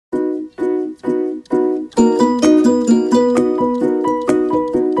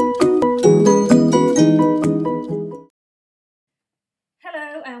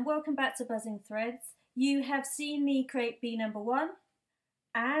to Buzzing Threads. You have seen me create bee number 1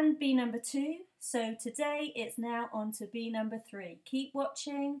 and bee number 2, so today it's now on to bee number 3. Keep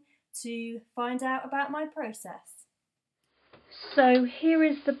watching to find out about my process. So here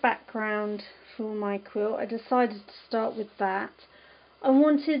is the background for my quilt. I decided to start with that. I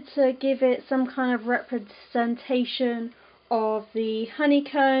wanted to give it some kind of representation of the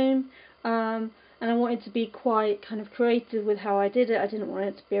honeycomb, and I wanted to be quite kind of creative with how I did it. I didn't want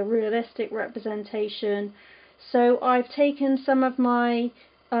it to be a realistic representation. So I've taken some of my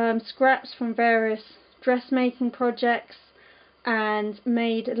scraps from various dressmaking projects and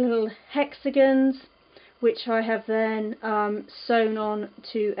made little hexagons, which I have then sewn on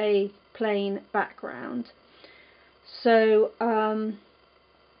to a plain background. So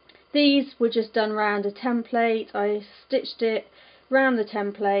these were just done round a template. I stitched it round the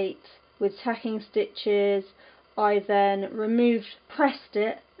template with tacking stitches. I then pressed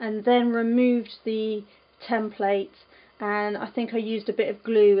it and then removed the template, and I think I used a bit of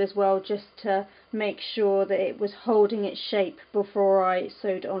glue as well just to make sure that it was holding its shape before I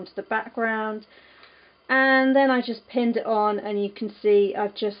sewed it onto the background. And then I just pinned it on, and you can see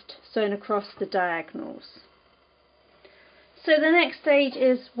I've just sewn across the diagonals. So the next stage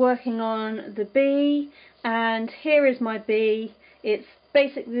is working on the bee, and here is my bee. It's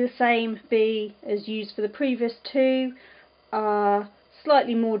basically the same bee as used for the previous two,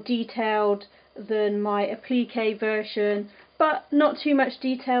 slightly more detailed than my applique version, but not too much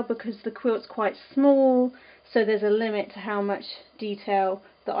detail because the quilt's quite small, so there's a limit to how much detail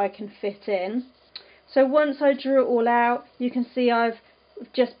that I can fit in. So once I drew it all out, you can see I've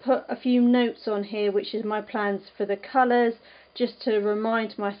just put a few notes on here, which is my plans for the colours, just to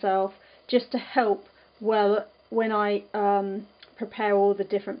remind myself, just to help well when I prepare all the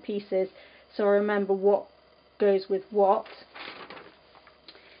different pieces, so I remember what goes with what.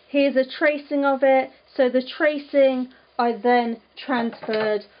 Here's a tracing of it. So the tracing I then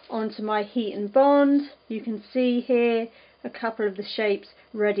transferred onto my heat and bond. You can see here a couple of the shapes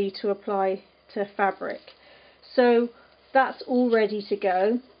ready to apply to fabric. So that's all ready to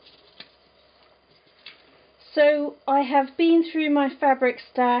go. So I have been through my fabric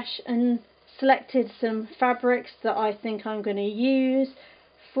stash and selected some fabrics that I think I'm going to use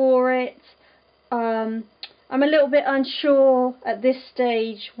for it. I'm a little bit unsure at this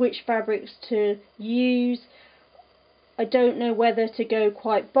stage which fabrics to use. I don't know whether to go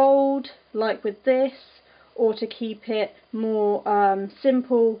quite bold like with this or to keep it more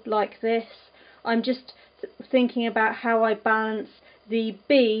simple like this. I'm just thinking about how I balance the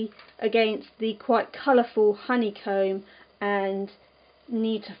bee against the quite colourful honeycomb and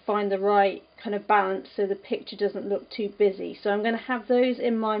need to find the right kind of balance so the picture doesn't look too busy. So I'm going to have those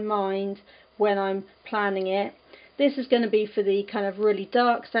in my mind when I'm planning it. This is going to be for the kind of really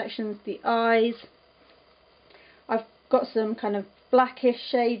dark sections, the eyes. I've got some kind of blackish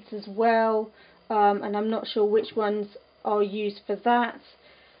shades as well, and I'm not sure which ones I'll use for that.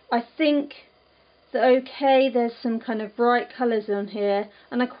 I think that there's some kind of bright colours on here,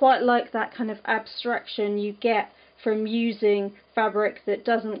 and I quite like that kind of abstraction you get from using fabric that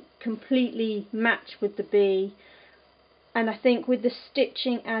doesn't completely match with the bee. And I think with the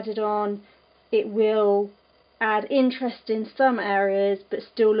stitching added on, it will add interest in some areas but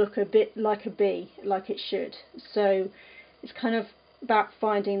still look a bit like a bee, like it should. So it's kind of about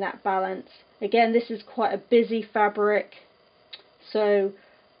finding that balance. Again, this is quite a busy fabric, so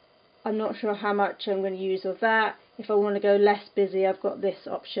I'm not sure how much I'm going to use of that. If I want to go less busy, I've got this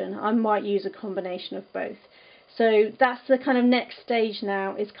option. I might use a combination of both. So that's the kind of next stage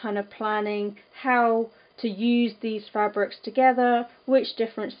now, is kind of planning how to use these fabrics together, which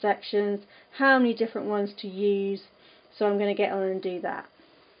different sections, how many different ones to use. So I'm going to get on and do that.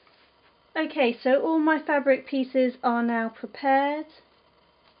 Okay, so all my fabric pieces are now prepared.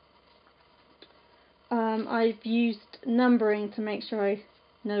 I've used numbering to make sure I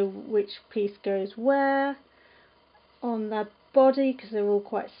know which piece goes where on the body because they're all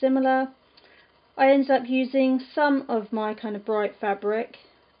quite similar. I ended up using some of my kind of bright fabric,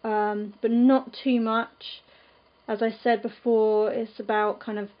 but not too much. As I said before, it's about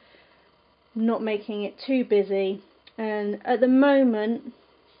kind of not making it too busy, and at the moment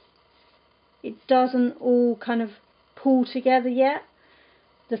it doesn't all kind of pull together yet.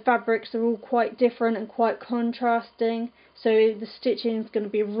 The fabrics are all quite different and quite contrasting, so the stitching is going to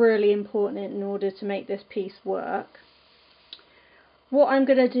be really important in order to make this piece work. What I'm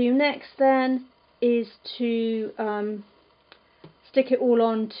going to do next then is to stick it all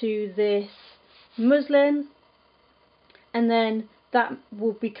onto this muslin, and then that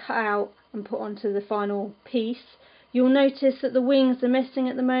will be cut out and put onto the final piece. You'll notice that the wings are missing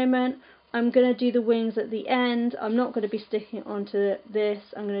at the moment. I'm going to do the wings at the end. I'm not going to be sticking it onto this.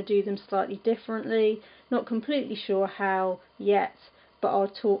 I'm going to do them slightly differently. Not completely sure how yet, but I'll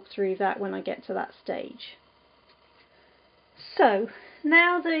talk through that when I get to that stage. So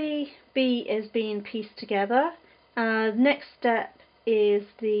now the bee is being pieced together. Next step is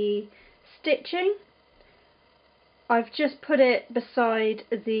the stitching. I've just put it beside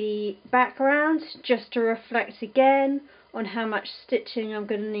the background just to reflect again on how much stitching I'm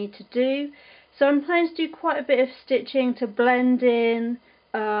going to need to do. So I'm planning to do quite a bit of stitching to blend in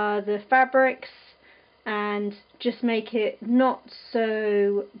the fabrics and just make it not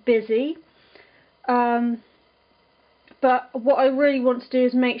so busy. But what I really want to do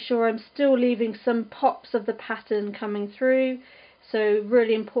is make sure I'm still leaving some pops of the pattern coming through. So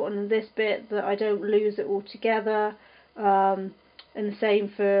really important in this bit that I don't lose it all together. And the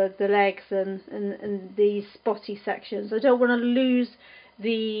same for the legs and these spotty sections. I don't want to lose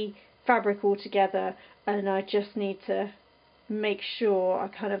the fabric altogether, and I just need to make sure I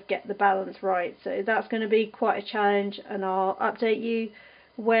kind of get the balance right. So that's going to be quite a challenge, and I'll update you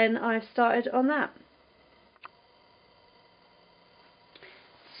when I've started on that.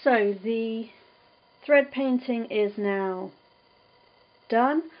 So the thread painting is now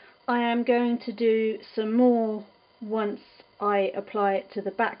done. I am going to do some more once I apply it to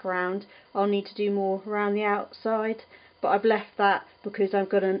the background. I'll need to do more around the outside, but I've left that because I'm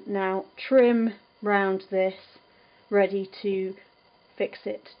going to now trim round this, ready to fix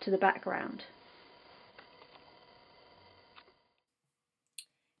it to the background.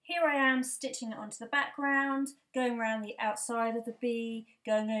 Here I am stitching it onto the background, going around the outside of the bee,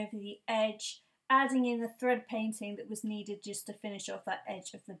 going over the edge, adding in the thread painting that was needed just to finish off that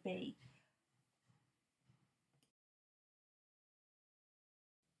edge of the bee.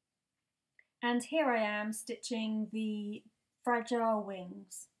 And here I am stitching the fragile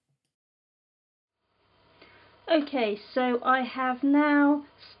wings. Okay, so I have now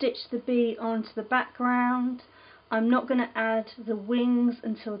stitched the bee onto the background. I'm not going to add the wings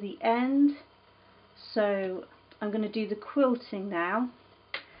until the end, so I'm going to do the quilting now.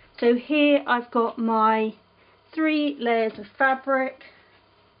 So here I've got my 3 layers of fabric.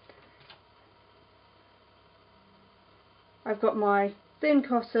 I've got my thin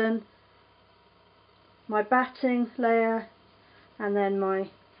cotton, my batting layer, and then my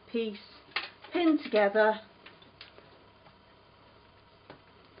piece pinned together.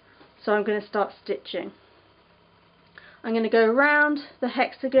 So I'm going to start stitching. I'm going to go around the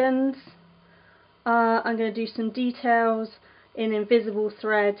hexagons. I'm going to do some details in invisible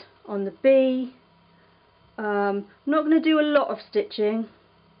thread on the bee. I'm not going to do a lot of stitching.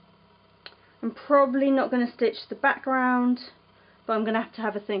 I'm probably not going to stitch the background, but I'm going to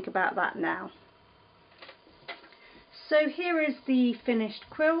have a think about that now. So here is the finished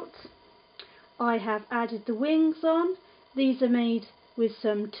quilt. I have added the wings on. These are made with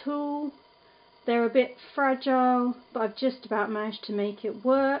some tulle. They're a bit fragile, but I've just about managed to make it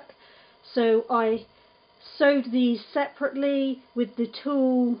work. So I sewed these separately with the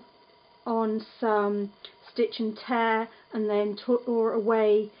tulle on some stitch and tear, and then tore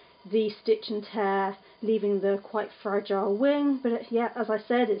away the stitch and tear, leaving the quite fragile wing. But yeah, as I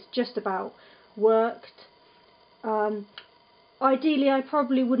said, it's just about worked. Ideally I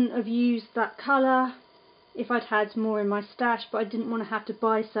probably wouldn't have used that colour if I'd had more in my stash, but I didn't want to have to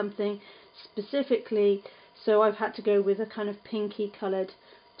buy something specifically, so I've had to go with a kind of pinky coloured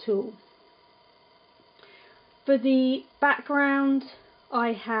tulle. For the background,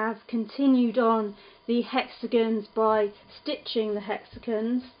 I have continued on the hexagons by stitching the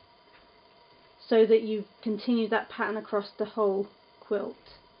hexagons so that you continue that pattern across the whole quilt.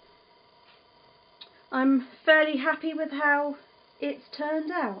 I'm fairly happy with how it's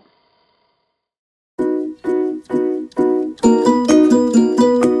turned out.